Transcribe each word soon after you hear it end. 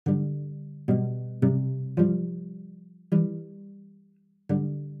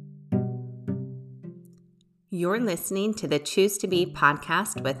You're listening to the Choose to Be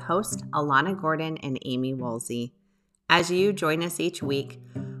podcast with host Alana Gordon and Amy Woolsey. As you join us each week,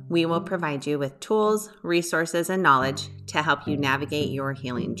 we will provide you with tools, resources, and knowledge to help you navigate your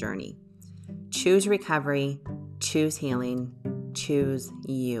healing journey. Choose recovery, choose healing, choose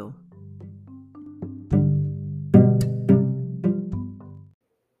you.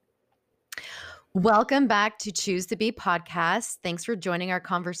 Welcome back to Choose to Be podcast. Thanks for joining our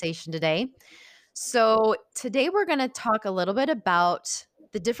conversation today. So, today we're going to talk a little bit about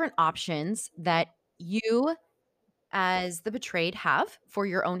the different options that you, as the betrayed, have for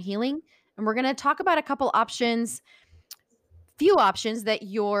your own healing. And we're going to talk about a couple options, few options that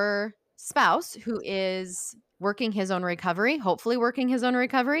your spouse, who is working his own recovery, hopefully working his own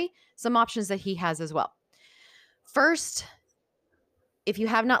recovery, some options that he has as well. First, if you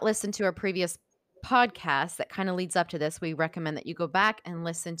have not listened to our previous podcast that kind of leads up to this, we recommend that you go back and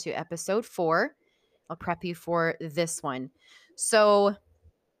listen to episode 4. I'll prep you for this one. So,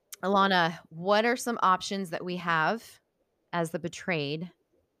 Alana, what are some options that we have as the betrayed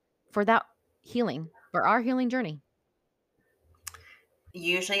for that healing, for our healing journey?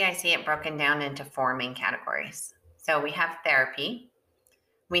 Usually I see it broken down into 4 main categories. So we have therapy,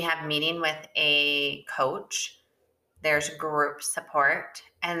 we have meeting with a coach, there's group support,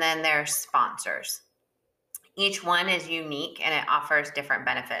 and then there's sponsors. Each one is unique and it offers different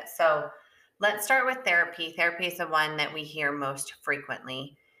benefits. So let's start with therapy. Therapy is the one that we hear most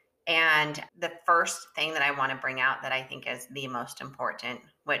frequently. And the first thing that I want to bring out that I think is the most important,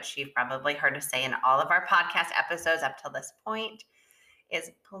 which you've probably heard us say in all of our podcast episodes up till this point, is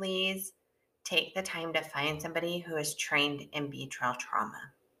please take the time to find somebody who is trained in betrayal trauma.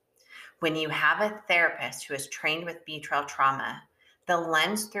 When you have a therapist who is trained with betrayal trauma, the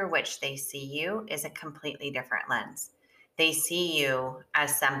lens through which they see you is a completely different lens. They see you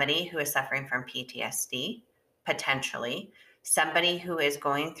as somebody who is suffering from PTSD, potentially, somebody who is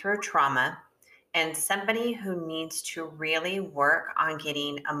going through trauma, and somebody who needs to really work on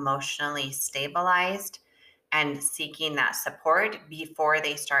getting emotionally stabilized and seeking that support before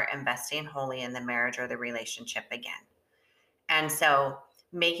they start investing wholly in the marriage or the relationship again. And so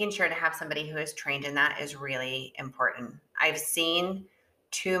making sure to have somebody who is trained in that is really important. I've seen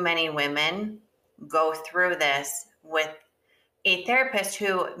too many women go through this with a therapist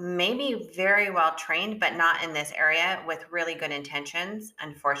who may be very well trained, but not in this area with really good intentions,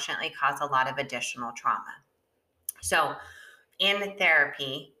 unfortunately cause a lot of additional trauma. So in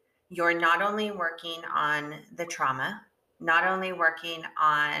therapy, you're not only working on the trauma, not only working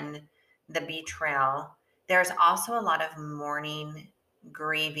on the betrayal, there's also a lot of mourning,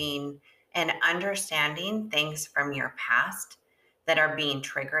 grieving, and understanding things from your past that are being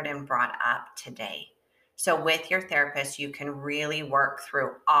triggered and brought up today. So with your therapist, you can really work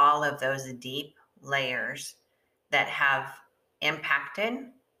through all of those deep layers that have impacted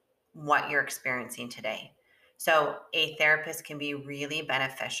what you're experiencing today. So a therapist can be really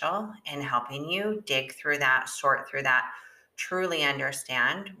beneficial in helping you dig through that, sort through that, truly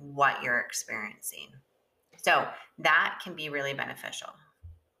understand what you're experiencing. So that can be really beneficial.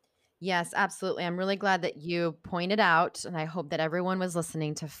 Yes, absolutely. I'm really glad that you pointed out, and I hope that everyone was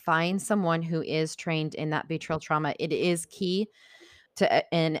listening, to find someone who is trained in that betrayal trauma. It is key to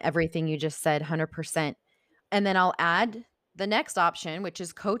in everything you just said, 100%. And then I'll add the next option, which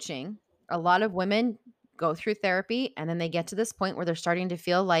is coaching. A lot of women go through therapy and then they get to this point where they're starting to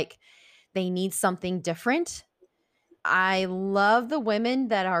feel like they need something different. I love the women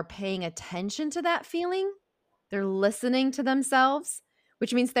that are paying attention to that feeling. They're listening to themselves,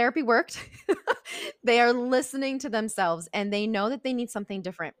 which means therapy worked. They are listening to themselves and they know that they need something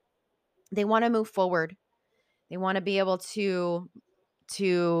different. They want to move forward. They want to be able to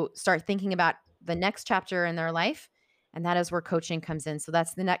start thinking about the next chapter in their life, and that is where coaching comes in. So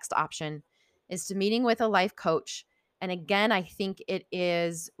that's the next option, is to meeting with a life coach. And again, I think it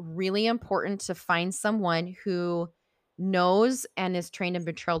is really important to find someone who knows and is trained in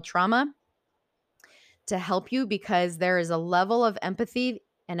betrayal trauma to help you, because there is a level of empathy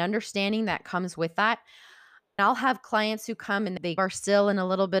and understanding that comes with that. And I'll have clients who come and they are still in a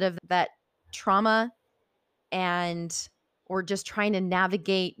little bit of that trauma and or just trying to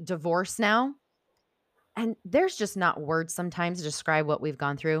navigate divorce now. And there's just not words sometimes to describe what we've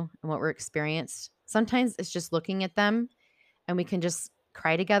gone through and what we're experienced. Sometimes it's just looking at them and we can just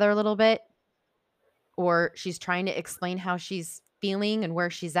cry together a little bit. Or she's trying to explain how she's feeling and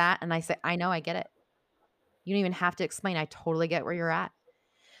where she's at. And I say, I know, I get it. You don't even have to explain. I totally get where you're at.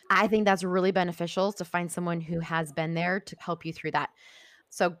 I think that's really beneficial to find someone who has been there to help you through that.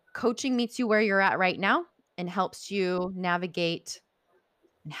 So coaching meets you where you're at right now and helps you navigate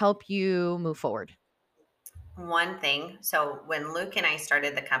and help you move forward. One thing, so when Luke and I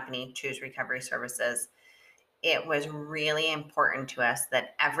started the company, Choose Recovery Services, it was really important to us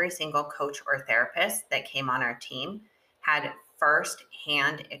that every single coach or therapist that came on our team had first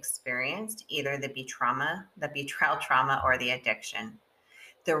hand experienced either the betrayal trauma, or the addiction.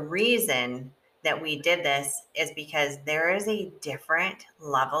 The reason that we did this is because there is a different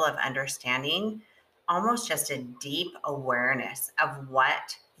level of understanding, almost just a deep awareness of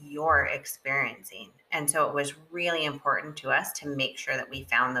what you're experiencing. And so it was really important to us to make sure that we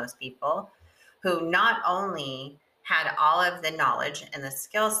found those people who not only had all of the knowledge and the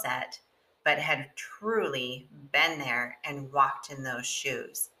skill set, but had truly been there and walked in those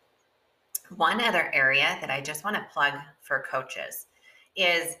shoes. One other area that I just want to plug for coaches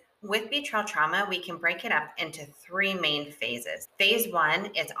is with betrayal trauma, we can break it up into three main phases. Phase one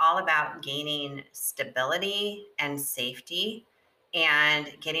is all about gaining stability and safety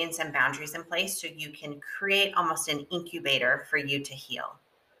and getting some boundaries in place so you can create almost an incubator for you to heal.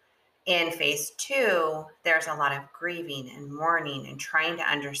 In phase two, there's a lot of grieving and mourning and trying to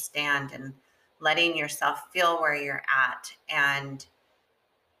understand and letting yourself feel where you're at and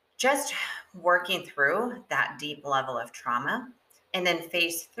just working through that deep level of trauma. And then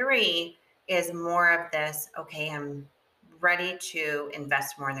phase three is more of this, okay, I'm ready to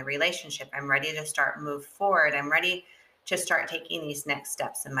invest more in the relationship. I'm ready to start move forward. I'm ready to start taking these next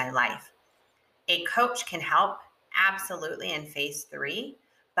steps in my life. A coach can help absolutely in phase three,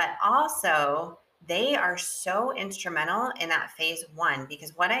 but also they are so instrumental in that phase one,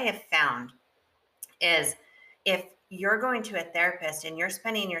 because what I have found is if you're going to a therapist and you're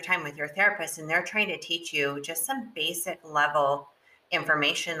spending your time with your therapist and they're trying to teach you just some basic level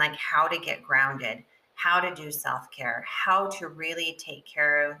information like how to get grounded, how to do self-care, how to really take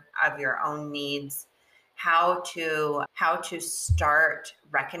care of your own needs, how to start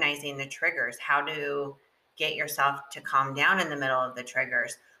recognizing the triggers, how to get yourself to calm down in the middle of the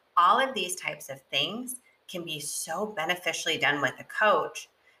triggers. All of these types of things can be so beneficially done with a coach,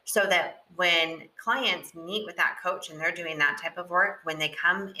 so that when clients meet with that coach and they're doing that type of work, when they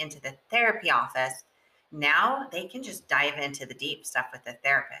come into the therapy office, now they can just dive into the deep stuff with the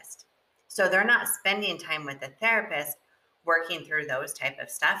therapist. So they're not spending time with the therapist working through those type of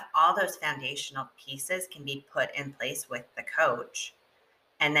stuff. All those foundational pieces can be put in place with the coach.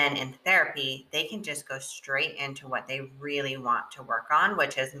 And then in therapy, they can just go straight into what they really want to work on,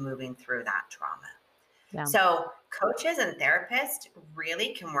 which is moving through that trauma. Yeah. So, coaches and therapists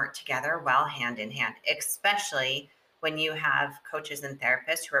really can work together well hand in hand, especially when you have coaches and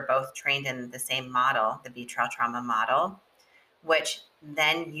therapists who are both trained in the same model, the betrayal trauma model, which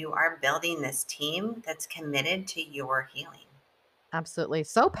then you are building this team that's committed to your healing. Absolutely.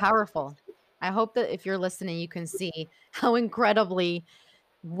 So powerful. I hope that if you're listening, you can see how incredibly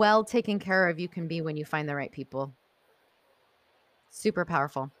well taken care of you can be when you find the right people. Super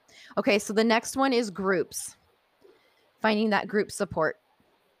powerful. Okay, so the next one is groups, finding that group support.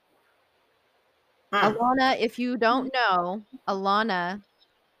 Mm. Alana, if you don't know, Alana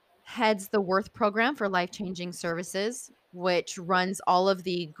heads the Worth program for life changing services, which runs all of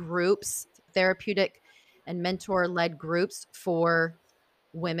the groups, therapeutic and mentor led groups for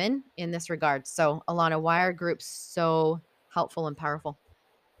women in this regard. So, Alana, why are groups so helpful and powerful?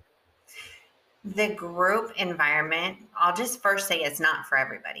 The group environment, I'll just first say it's not for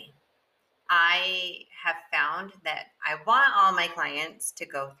everybody. I have found that I want all my clients to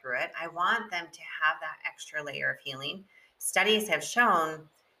go through it. I want them to have that extra layer of healing. Studies have shown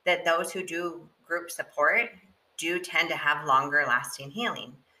that those who do group support do tend to have longer lasting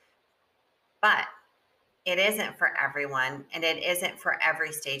healing. But it isn't for everyone, and it isn't for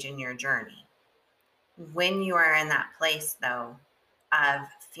every stage in your journey. When you are in that place, though, of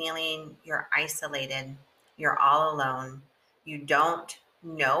feeling you're isolated, you're all alone, you don't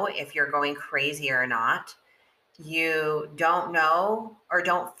know if you're going crazy or not, you don't know or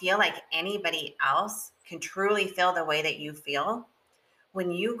don't feel like anybody else can truly feel the way that you feel. When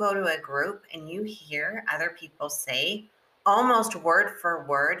you go to a group and you hear other people say almost word for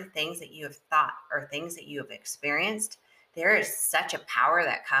word things that you have thought or things that you have experienced, there is such a power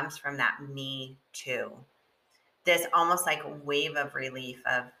that comes from that me too. This almost like wave of relief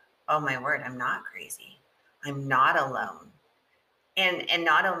of, oh my word, I'm not crazy. I'm not alone. And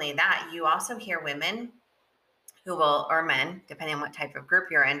not only that, you also hear women who will, or men, depending on what type of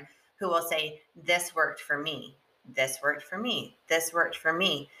group you're in, who will say, this worked for me. This worked for me. This worked for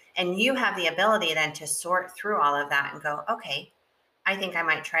me. And you have the ability then to sort through all of that and go, okay, I think I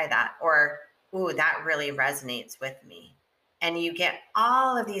might try that. Or, ooh, that really resonates with me. And you get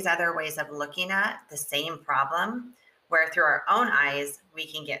all of these other ways of looking at the same problem, where through our own eyes, we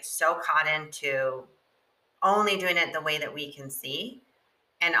can get so caught into only doing it the way that we can see.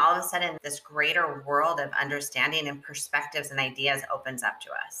 And all of a sudden, this greater world of understanding and perspectives and ideas opens up to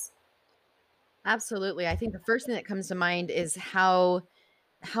us. Absolutely. I think the first thing that comes to mind is how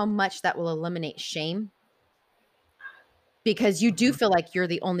much that will eliminate shame, because you do Mhm. feel like you're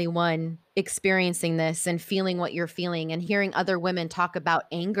the only one experiencing this and feeling what you're feeling, and hearing other women talk about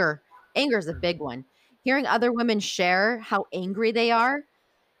anger. Anger is a big one. Hearing other women share how angry they are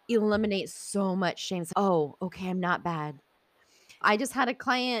eliminates so much shame. It's, "Oh, okay, I'm not bad." I just had a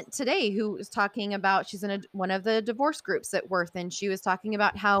client today who was talking about, she's in one of the divorce groups at Worth, and she was talking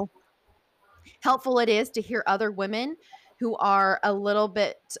about how helpful it is to hear other women who are a little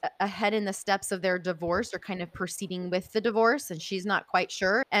bit ahead in the steps of their divorce or kind of proceeding with the divorce, and she's not quite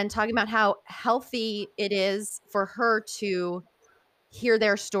sure, and talking about how healthy it is for her to hear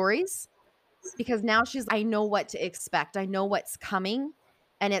their stories, because now she's, I know what to expect. I know what's coming,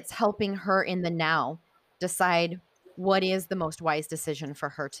 and it's helping her in the now decide what is the most wise decision for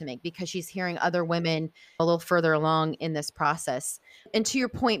her to make, because she's hearing other women a little further along in this process. And to your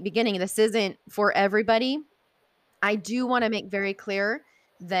point beginning, this isn't for everybody. I do want to make very clear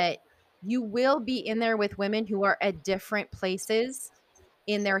that you will be in there with women who are at different places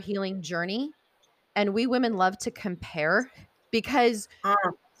in their healing journey. And we women love to compare, because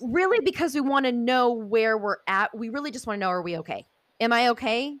Mm, really, because we wanna know where we're at. We really just wanna know, are we okay? Am I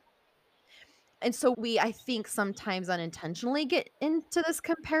okay? And so we, I think, sometimes unintentionally get into this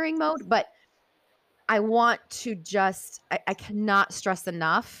comparing mode, but I want to just I cannot stress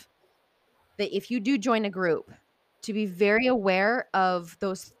enough that if you do join a group, to be very aware of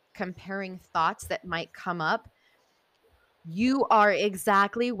those comparing thoughts that might come up. You are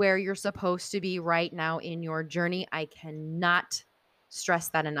exactly where you're supposed to be right now in your journey. I cannot stress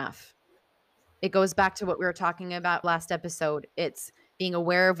that enough. It goes back to what we were talking about last episode. It's being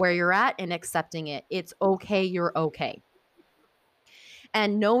aware of where you're at and accepting it. It's okay, you're okay.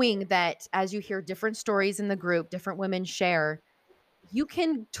 And knowing that as you hear different stories in the group, different women share, you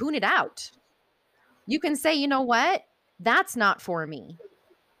can tune it out. You can say, you know what? That's not for me.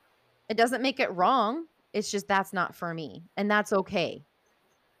 It doesn't make it wrong. It's just that's not for me. And that's okay.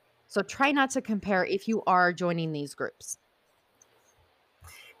 So try not to compare if you are joining these groups.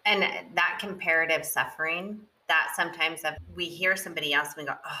 and that comparative suffering, that sometimes we hear somebody else and we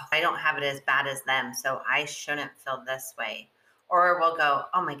go, oh, I don't have it as bad as them, so I shouldn't feel this way. Or we'll go,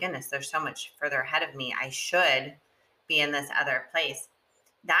 oh my goodness, they're so much further ahead of me. I should be in this other place.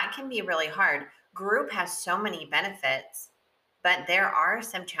 That can be really hard. Group has so many benefits, but there are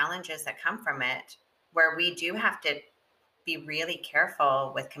some challenges that come from it where we do have to be really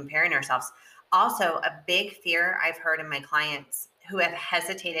careful with comparing ourselves. Also, a big fear I've heard in my clients who have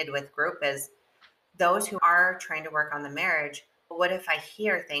hesitated with group is those who are trying to work on the marriage. What if I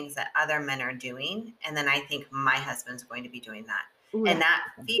hear things that other men are doing? And then I think my husband's going to be doing that. Ooh, And that's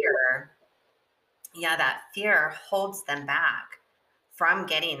that fear, yeah, that fear holds them back from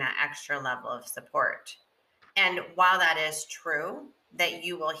getting that extra level of support. And while that is true, that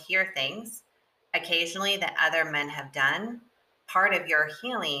you will hear things occasionally that other men have done, part of your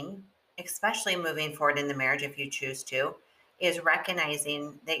healing, especially moving forward in the marriage if you choose to, is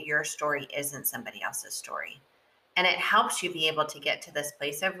recognizing that your story isn't somebody else's story. And it helps you be able to get to this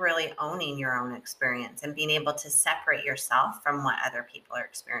place of really owning your own experience and being able to separate yourself from what other people are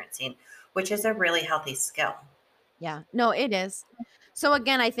experiencing, which is a really healthy skill. yeah. No, it is. So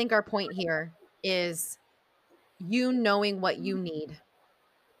again, I think our point here is you knowing what you need,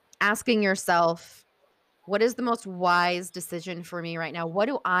 asking yourself, what is the most wise decision for me right now? What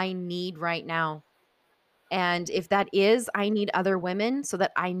do I need right now? And if that is, I need other women so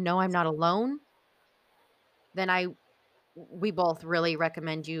that I know I'm not alone, then we both really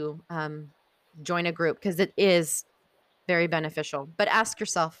recommend you join a group, because it is very beneficial. But ask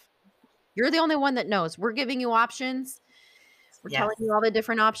yourself, you're the only one that knows. We're giving you options. We're telling Yes. you all the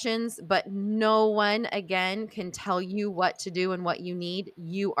different options, but no one, again, can tell you what to do and what you need.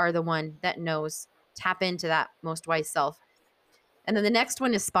 You are the one that knows. Tap into that most wise self. And then the next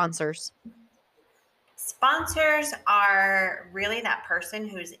one is sponsors. Sponsors are really that person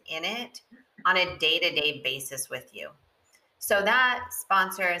who's in it on a day to day basis with you. So, that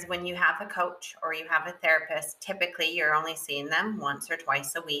sponsor is when you have a coach or you have a therapist, typically you're only seeing them once or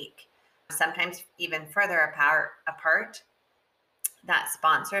twice a week, sometimes even further apart. That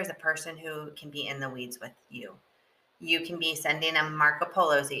sponsor is a person who can be in the weeds with you. You can be sending them Marco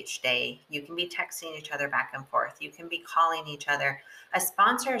Polos each day. You can be texting each other back and forth. You can be calling each other. A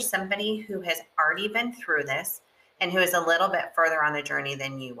sponsor is somebody who has already been through this and who is a little bit further on the journey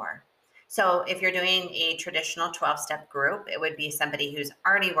than you are. So if you're doing a traditional 12-step group, it would be somebody who's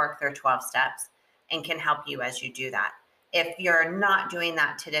already worked their 12 steps and can help you as you do that. If you're not doing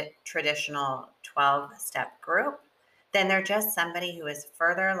that traditional 12-step group, then they're just somebody who is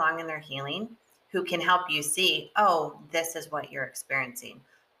further along in their healing who can help you see, oh, this is what you're experiencing.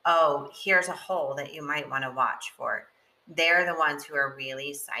 Oh, here's a hole that you might want to watch for. They're the ones who are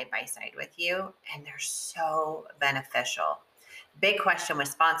really side by side with you, and they're so beneficial. Big question with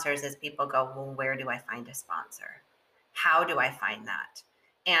sponsors is people go, well, where do I find a sponsor? How do I find that?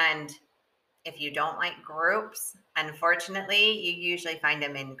 And if you don't like groups, unfortunately, you usually find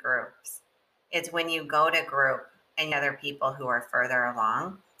them in groups. It's when you go to group and other people who are further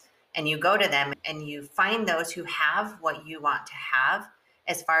along, and you go to them and you find those who have what you want to have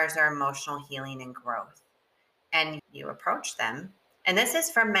as far as their emotional healing and growth. And you approach them. And this is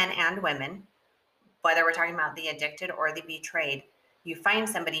for men and women, whether we're talking about the addicted or the betrayed. You find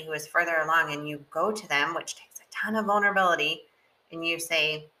somebody who is further along and you go to them, which takes a ton of vulnerability, and you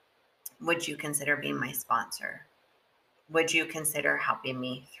say, would you consider being my sponsor? Would you consider helping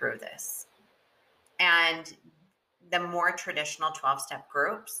me through this? And the more traditional 12-step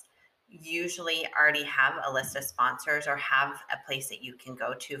groups usually already have a list of sponsors or have a place that you can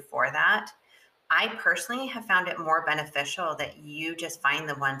go to for that. I personally have found it more beneficial that you just find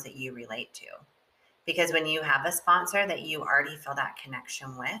the ones that you relate to. Because when you have a sponsor that you already feel that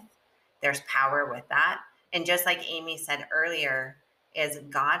connection with, there's power with that. And just like Amy said earlier, is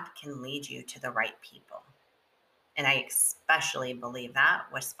God can lead you to the right people. And I especially believe that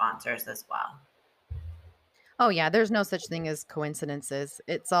with sponsors as well. Oh, yeah, there's no such thing as coincidences.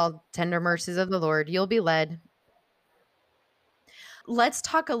 It's all tender mercies of the Lord. You'll be led. Let's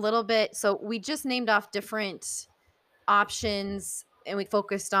talk a little bit. So, we just named off different options and we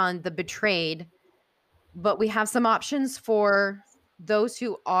focused on the betrayed, but we have some options for those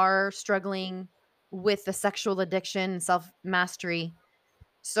who are struggling with the sexual addiction and self mastery.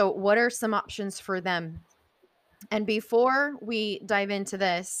 So, what are some options for them? And before we dive into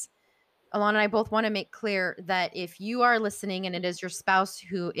this, Alana and I both want to make clear that if you are listening and it is your spouse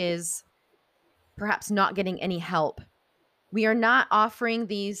who is perhaps not getting any help, we are not offering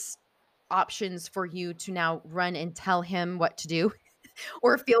these options for you to now run and tell him what to do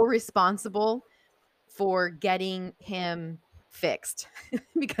or feel responsible for getting him fixed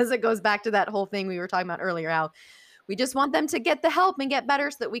because it goes back to that whole thing we were talking about earlier, how we just want them to get the help and get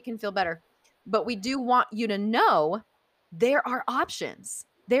better so that we can feel better. But we do want you to know there are options.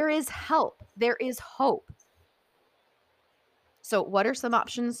 There is help. There is hope. So, what are some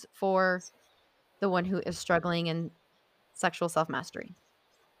options for the one who is struggling in sexual self mastery?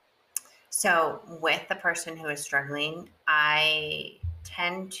 So, with the person who is struggling, I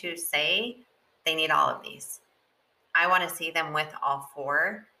tend to say they need all of these. I want to see them with all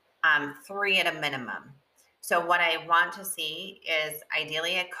four, three at a minimum. So, what I want to see is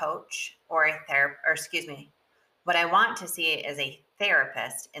ideally a coach or a therapist, or excuse me, what I want to see is a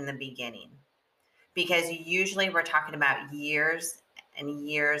therapist in the beginning, because usually we're talking about years and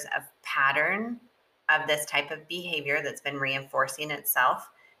years of pattern of this type of behavior that's been reinforcing itself.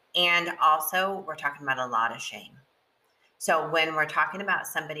 And also, we're talking about a lot of shame. So, when we're talking about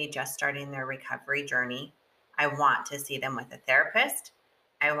somebody just starting their recovery journey, I want to see them with a therapist.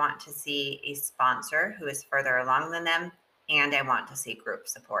 I want to see a sponsor who is further along than them. And I want to see group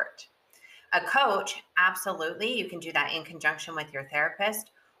support. A coach, absolutely, you can do that in conjunction with your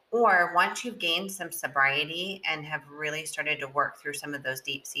therapist. Or once you've gained some sobriety and have really started to work through some of those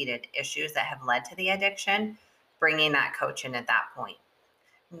deep seated issues that have led to the addiction, bringing that coach in at that point.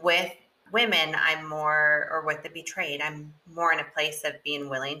 With women, I'm more, or with the betrayed, I'm more in a place of being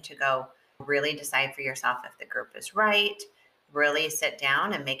willing to go really decide for yourself if the group is right, really sit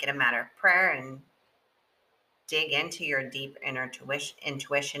down and make it a matter of prayer and dig into your deep inner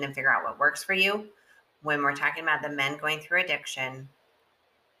intuition and figure out what works for you. When we're talking about the men going through addiction,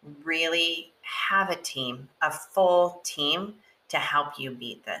 really have a team, a full team to help you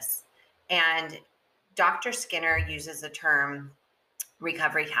beat this. And Dr. Skinner uses the term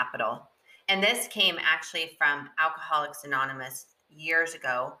recovery capital. And this came actually from Alcoholics Anonymous years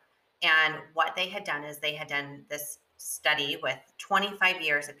ago. And what they had done is they had done this study with 25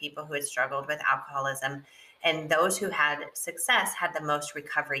 years of people who had struggled with alcoholism. And those who had success had the most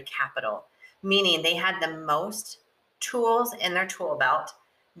recovery capital, meaning they had the most tools in their tool belt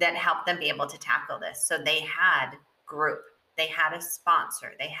that helped them be able to tackle this. So they had group, they had a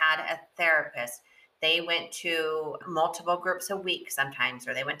sponsor, they had a therapist, they went to multiple groups a week sometimes,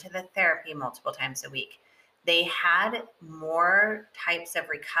 or they went to the therapy multiple times a week. They had more types of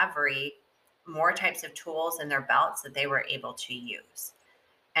recovery, more types of tools in their belts that they were able to use.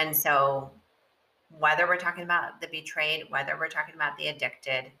 And so, whether we're talking about the betrayed, whether we're talking about the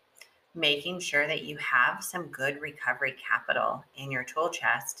addicted, making sure that you have some good recovery capital in your tool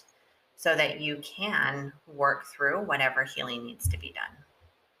chest so that you can work through whatever healing needs to be done.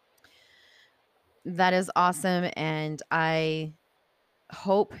 That is awesome. And I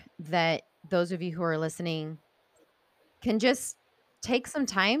hope that those of you who are listening can just take some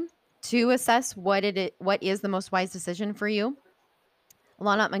time to assess what is the most wise decision for you.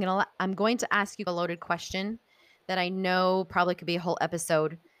 Lana, I'm going to ask you a loaded question that I know probably could be a whole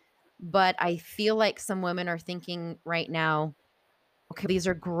episode, but I feel like some women are thinking right now, okay, these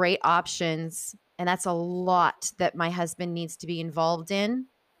are great options, and that's a lot that my husband needs to be involved in.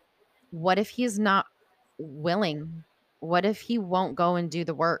 What if he's not willing? What if he won't go and do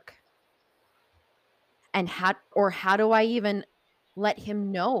the work? And how do I even let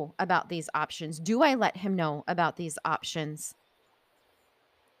him know about these options? Do I let him know about these options?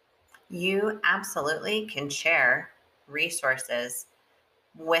 You absolutely can share resources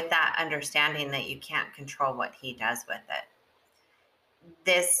with that understanding that you can't control what he does with it.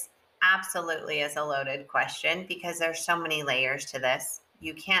 This absolutely is a loaded question because there's so many layers to this.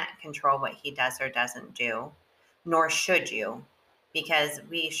 You can't control what he does or doesn't do, nor should you, because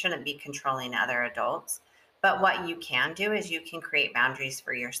we shouldn't be controlling other adults. But what you can do is you can create boundaries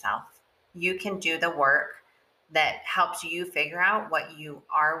for yourself. You can do the work that helps you figure out what you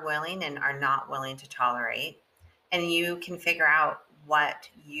are willing and are not willing to tolerate. And you can figure out what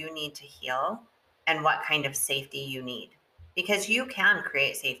you need to heal and what kind of safety you need, because you can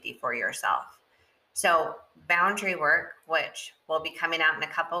create safety for yourself. So, boundary work, which will be coming out in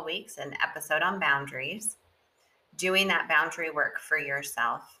a couple of weeks, an episode on boundaries, doing that boundary work for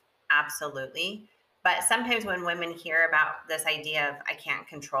yourself, absolutely. But sometimes when women hear about this idea of I can't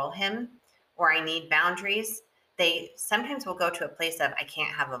control him or I need boundaries, they sometimes will go to a place of I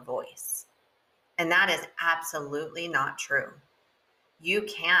can't have a voice. And that is absolutely not true. You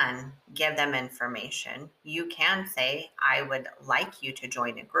can give them information. You can say, I would like you to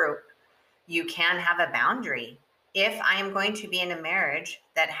join a group. You can have a boundary. If I am going to be in a marriage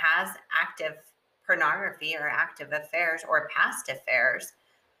that has active pornography or active affairs or past affairs,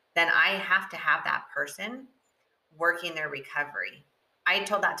 then I have to have that person working their recovery. I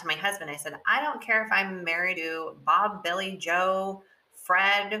told that to my husband. I said, I don't care if I'm married to Bob, Billy, Joe,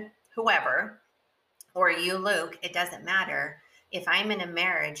 Fred, whoever, or you, Luke, it doesn't matter. If I'm in a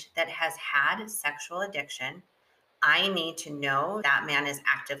marriage that has had sexual addiction, I need to know that man is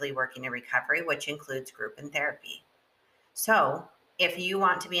actively working in recovery, which includes group and therapy. So if you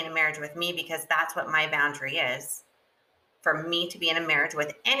want to be in a marriage with me, because that's what my boundary is, for me to be in a marriage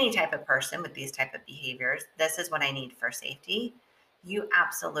with any type of person with these type of behaviors, this is what I need for safety. You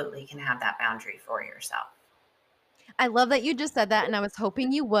absolutely can have that boundary for yourself. I love that you just said that, and I was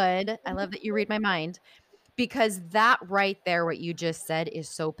hoping you would. I love that you read my mind because that right there, what you just said, is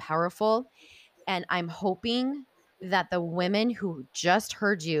so powerful. And I'm hoping that the women who just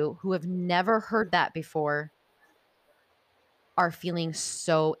heard you, who have never heard that before, are feeling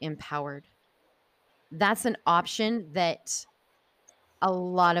so empowered. That's an option that a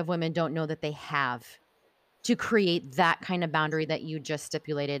lot of women don't know that they have. To create that kind of boundary that you just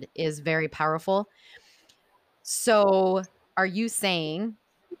stipulated is very powerful. So, are you saying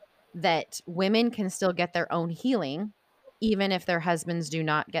that women can still get their own healing even if their husbands do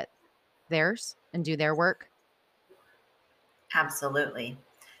not get theirs and do their work? Absolutely.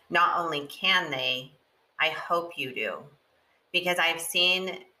 Not only can they, I hope you do, because I've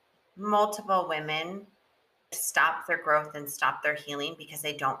seen multiple women stop their growth and stop their healing because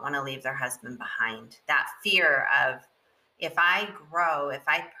they don't want to leave their husband behind. That fear of, if I grow, if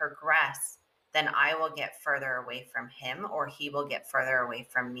I progress, then I will get further away from him or he will get further away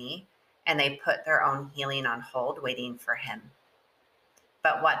from me. And they put their own healing on hold, waiting for him.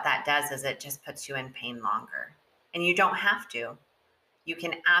 But what that does is it just puts you in pain longer. And you don't have to. You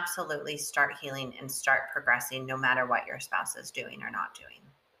can absolutely start healing and start progressing no matter what your spouse is doing or not doing.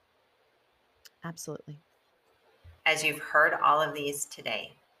 Absolutely. As you've heard all of these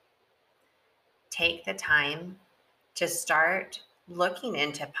today, take the time to start looking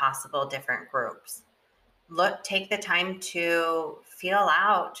into possible different groups. Take the time to feel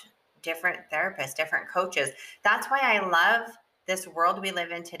out different therapists, different coaches. That's why I love this world we live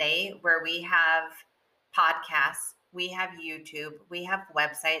in today, where we have podcasts, we have YouTube, we have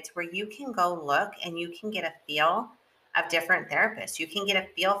websites where you can go look and you can get a feel of different therapists. You can get a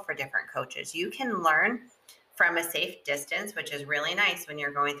feel for different coaches. You can learn from a safe distance, which is really nice when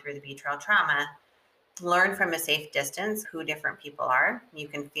you're going through the betrayal trauma. Learn from a safe distance who different people are. You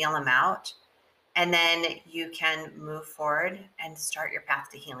can feel them out. And then you can move forward and start your path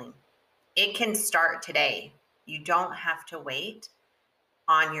to healing. It can start today. You don't have to wait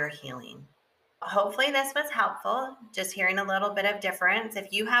on your healing. Hopefully this was helpful, just hearing a little bit of difference.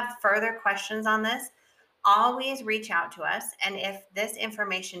 If you have further questions on this, always reach out to us. And if this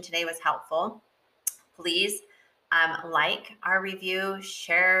information today was helpful, please like our review,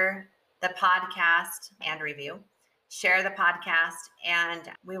 share the podcast and review, share the podcast. And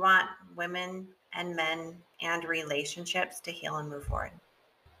we want women and men and relationships to heal and move forward.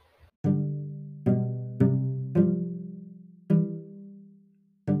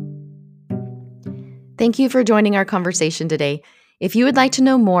 Thank you for joining our conversation today. If you would like to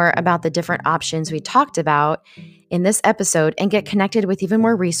know more about the different options we talked about in this episode and get connected with even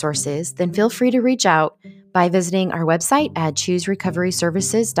more resources, then feel free to reach out by visiting our website at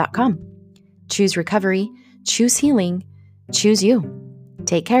chooserecoveryservices.com. Choose recovery, choose healing, choose you.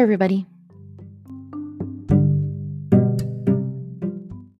 Take care, everybody.